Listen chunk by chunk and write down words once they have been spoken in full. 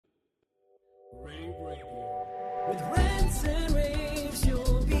With rants and raves,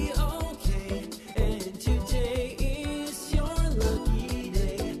 you'll be okay. And today is your lucky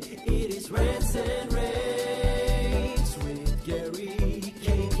day. It is Rants and Raves with Gary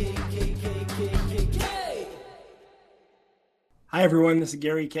K. Hi everyone, this is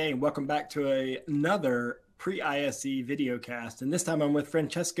Gary K. and welcome back to another pre-ISE video cast. And this time I'm with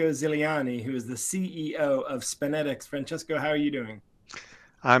Francesco Ziliani, who is the CEO of SpinetiX. Francesco, how are you doing?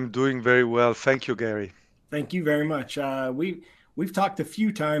 I'm doing very well. Thank you, Gary. Thank you very much. We've talked a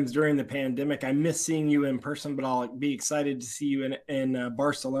few times during the pandemic. I miss seeing you in person, but I'll be excited to see you in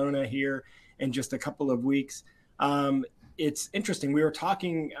Barcelona here in just a couple of weeks. It's interesting. We were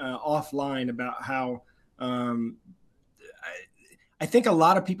talking offline about how I think a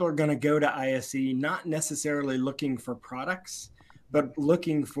lot of people are going to go to ISE not necessarily looking for products, but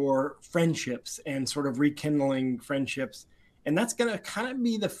looking for friendships and sort of rekindling friendships. And that's going to kind of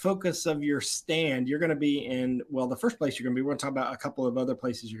be the focus of your stand. You're going to be in, well, the first place you're going to be, we're going to talk about a couple of other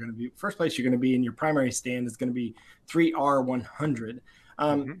places you're going to be. First place you're going to be in your primary stand is going to be 3R100.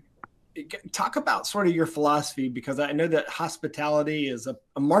 Talk about sort of your philosophy, because I know that hospitality is a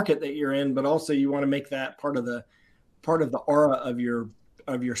market that you're in, but also you want to make that part of the aura of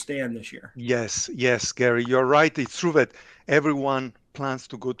your stand this year. Yes, Gary, you're right. It's true that everyone plans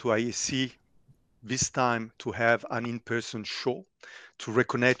to go to ISE this time to have an in-person show, to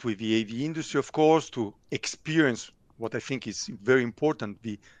reconnect with the AV industry, of course, to experience what I think is very important,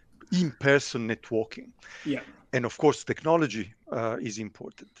 the in-person networking. Yeah. And of course, technology is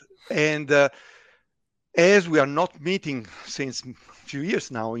important. And as we are not meeting since a few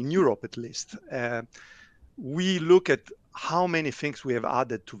years now, in Europe at least, we look at how many things we have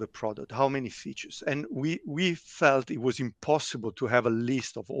added to the product, how many features. And we felt it was impossible to have a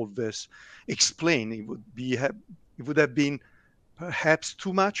list of all this explained. It would have been perhaps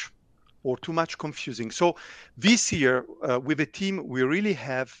too much confusing. So this year with the team, we really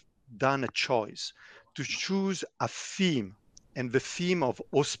have done a choice to choose a theme, and the theme of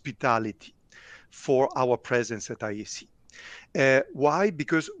hospitality for our presence at ISE. Why?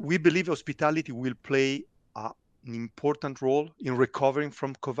 Because we believe hospitality will play an important role in recovering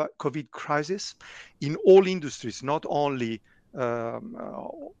from COVID crisis in all industries, not only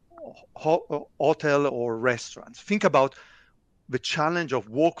hotel or restaurants. Think about the challenge of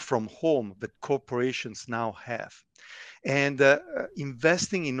work from home that corporations now have. And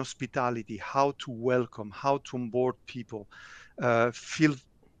investing in hospitality, how to welcome, how to onboard people, how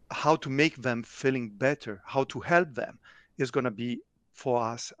to make them feeling better, how to help them, is going to be for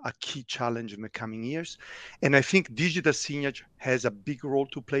us a key challenge in the coming years. And I think digital signage has a big role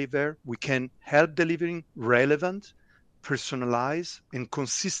to play there. We can help delivering relevant, personalized, and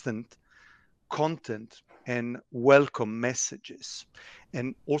consistent content and welcome messages,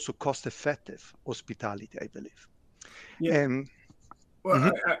 and also cost-effective hospitality, I believe. Yeah.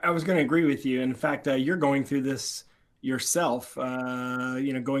 Well, I was going to agree with you. In fact, you're going through this yourself,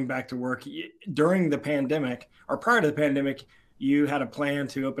 going back to work during the pandemic, or prior to the pandemic. You had a plan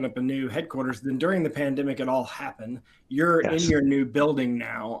to open up a new headquarters. Then during the pandemic, it all happened. You're in your new building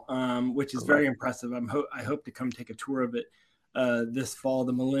now, which is very impressive. I hope to come take a tour of it this fall,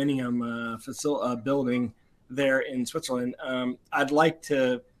 the Millennium building there in Switzerland. I'd like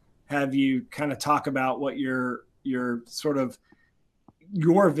to have you kind of talk about what your sort of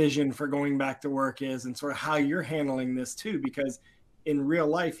your vision for going back to work is, and sort of how you're handling this too, because in real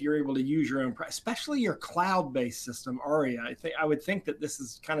life, you're able to use your own, especially your cloud-based system, Aria. I would think that this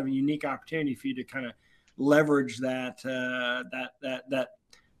is kind of a unique opportunity for you to kind of leverage that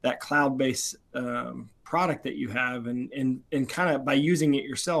cloud-based product that you have, and kind of by using it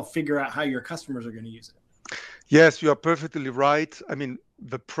yourself, figure out how your customers are going to use it. Yes, you are perfectly right. I mean,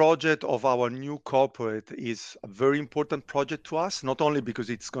 the project of our new corporate is a very important project to us, not only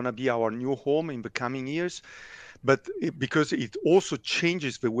because it's going to be our new home in the coming years, but because it also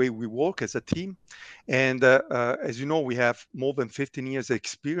changes the way we work as a team. And as you know, we have more than 15 years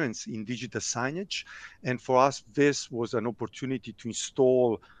experience in digital signage. And for us, this was an opportunity to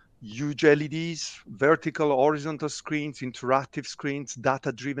install huge LEDs, vertical, horizontal screens, interactive screens,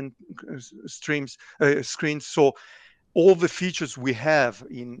 data-driven screens. So all the features we have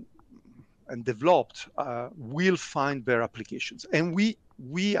and developed will find their applications. And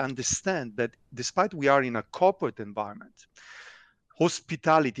we understand that despite we are in a corporate environment,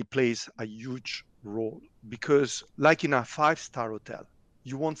 hospitality plays a huge role, because like in a 5-star hotel,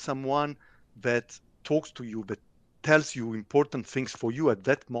 you want someone that talks to you, that tells you important things for you at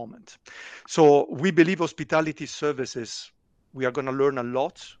that moment. So we believe hospitality services, we are going to learn a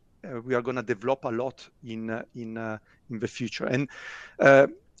lot. We are going to develop a lot in the future. And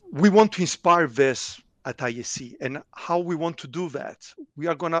we want to inspire this at ISE. And how we want to do that, we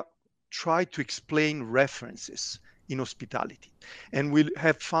are going to try to explain references in hospitality. And we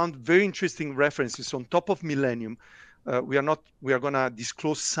have found very interesting references on top of Millennium. We are going to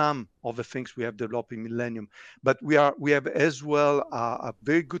disclose some of the things we have developed in Millennium, but we have as well a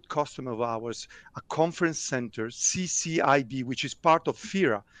very good customer of ours, a conference center, CCIB, which is part of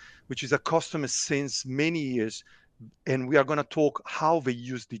FIRA, which is a customer since many years. And we are going to talk how they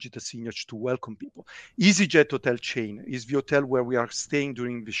use digital signage to welcome people. EasyJet hotel chain is the hotel where we are staying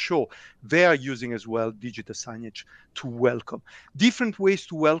during the show. They are using as well digital signage to welcome. Different ways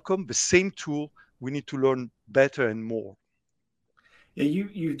to welcome, the same tool. We need to learn better and more. Yeah,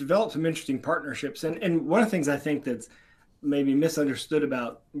 you've developed some interesting partnerships. And one of the things I think that's maybe misunderstood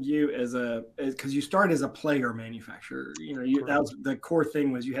about you because you started as a player manufacturer. That was the core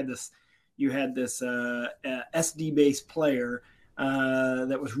thing, was you had this SD based player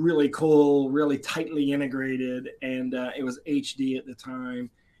that was really cool, really tightly integrated, and it was HD at the time.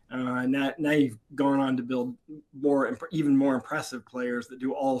 Now you've gone on to build even more impressive players that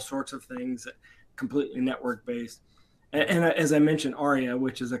do all sorts of things, completely network based. And as I mentioned, Aria,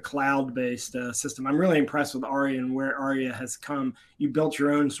 which is a cloud-based system. I'm really impressed with Aria and where Aria has come. You built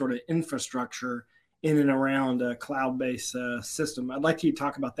your own sort of infrastructure in and around a cloud-based system. I'd like you to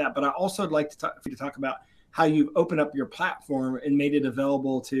talk about that, but I also would like for you to talk about how you've opened up your platform and made it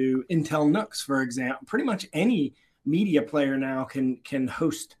available to Intel NUCs, for example. Pretty much any media player now can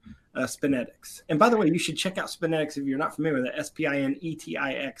host SpinetiX. And by the way, you should check out SpinetiX if you're not familiar with it,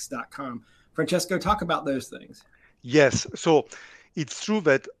 SpinetiX.com. Francesco, talk about those things. Yes, so it's true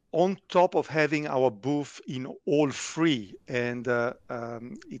that on top of having our booth in all three, and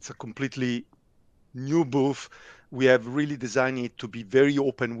it's a completely new booth, we have really designed it to be very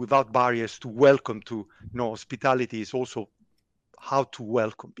open without barriers to welcome to, hospitality is also how to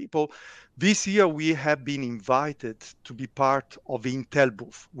welcome people. This year we have been invited to be part of the Intel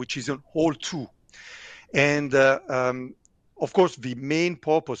booth, which is on Hall 2. And of course, the main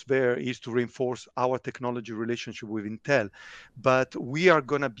purpose there is to reinforce our technology relationship with Intel, but we are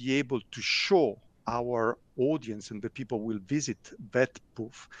going to be able to show our audience and the people will visit that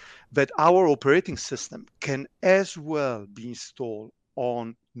booth that our operating system can as well be installed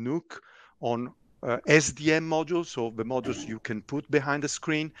on NUC, on SDM modules, so the modules you can put behind the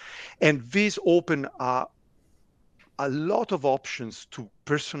screen. And these open a lot of options to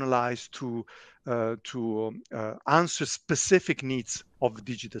personalize, to answer specific needs of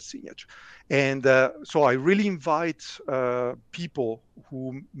digital signage. And so I really invite people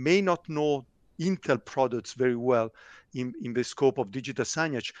who may not know Intel products very well in the scope of digital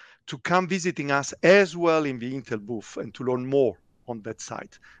signage to come visiting us as well in the Intel booth and to learn more on that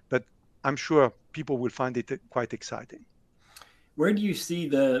site. But I'm sure people will find it quite exciting. Where do you see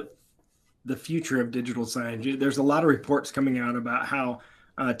the future of digital signage? There's a lot of reports coming out about how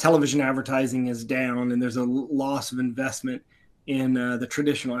television advertising is down and there's a loss of investment in the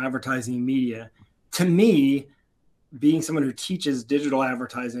traditional advertising media. To me, being someone who teaches digital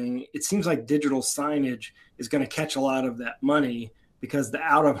advertising, it seems like digital signage is going to catch a lot of that money because the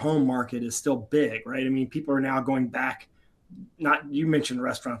out-of-home market is still big, right? I mean, people are now going back, you mentioned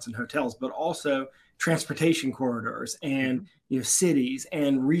restaurants and hotels, but also transportation corridors and cities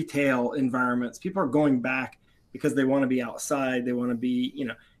and retail environments. People are going back because they want to be outside. They want to be,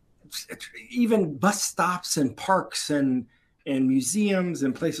 even bus stops and parks and museums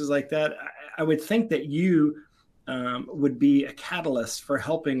and places like that. I would think that you would be a catalyst for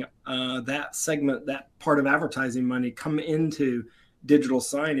helping that segment, that part of advertising money come into digital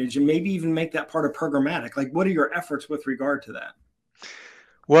signage and maybe even make that part of programmatic. Like, what are your efforts with regard to that?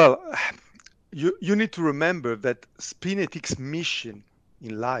 Well, you need to remember that SpinetiX mission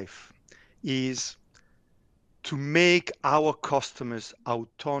in life is to make our customers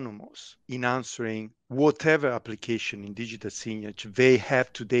autonomous in answering whatever application in digital signage they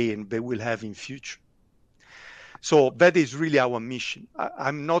have today and they will have in future. So that is really our mission.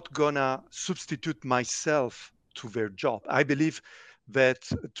 I'm not gonna substitute myself to their job. I believe that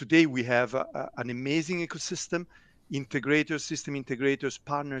today we have an amazing ecosystem, integrators, system integrators,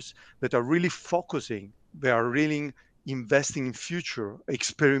 partners that are really focusing, they are really investing in future,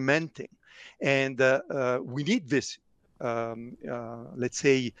 experimenting. And we need this, let's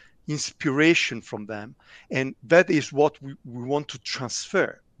say, inspiration from them. And that is what we want to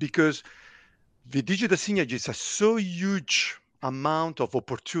transfer, because the digital signage is a so huge amount of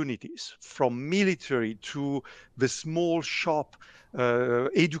opportunities, from military to the small shop,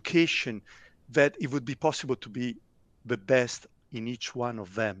 education, that it would be possible to be the best in each one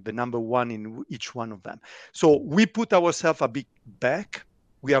of them, the number one in each one of them. So we put ourselves a bit back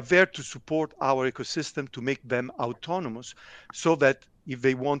we are there to support our ecosystem to make them autonomous, so that if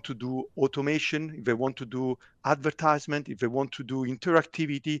they want to do automation, if they want to do advertisement, if they want to do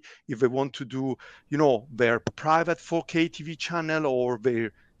interactivity, if they want to do, their private 4K TV channel or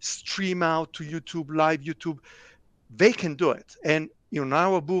their stream out to YouTube, live YouTube, they can do it. And in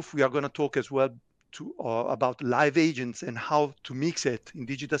our booth, we are going to talk as well about live agents and how to mix it in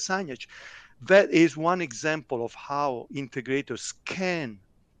digital signage. That is one example of how integrators can,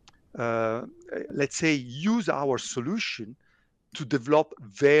 let's say, use our solution to develop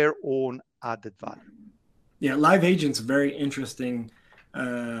their own added value. Yeah, live agents very interesting.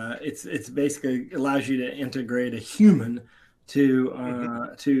 It's basically allows you to integrate a human to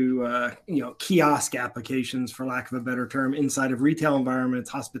kiosk applications, for lack of a better term, inside of retail environments,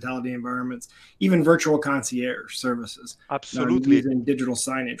 hospitality environments, even virtual concierge services. Absolutely. Using digital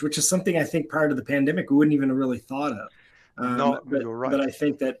signage, which is something I think prior to the pandemic we wouldn't even have really thought of. You're right. But I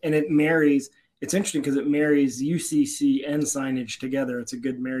think that, and it marries. It's interesting because it marries UCC and signage together. It's a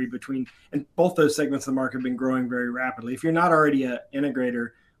good marry between, and both those segments of the market have been growing very rapidly. If you're not already an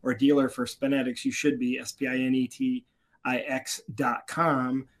integrator or a dealer for SpinetiX, you should be. SpinetiX.com.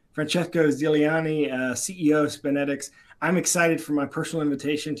 Francesco Ziliani, CEO of SpinetiX. I'm excited for my personal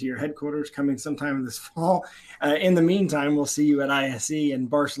invitation to your headquarters coming sometime this fall. In the meantime, we'll see you at ISE in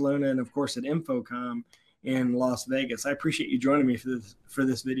Barcelona and, of course, at Infocom in Las Vegas. I appreciate you joining me for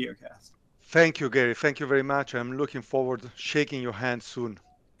this video cast. Thank you, Gary. Thank you very much. I'm looking forward to shaking your hand soon.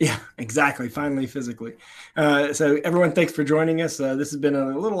 Yeah, exactly. Finally, physically. So everyone, thanks for joining us. This has been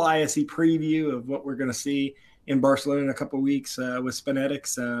a little ISE preview of what we're going to see in Barcelona in a couple of weeks with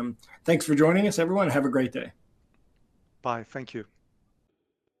SpinetiX. Thanks for joining us, everyone. Have a great day. Bye. Thank you.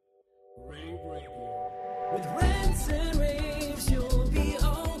 With rants and raves, you'll be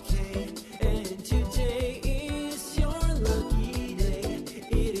okay. And today is your lucky day.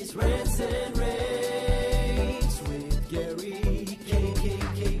 It is rants and raves.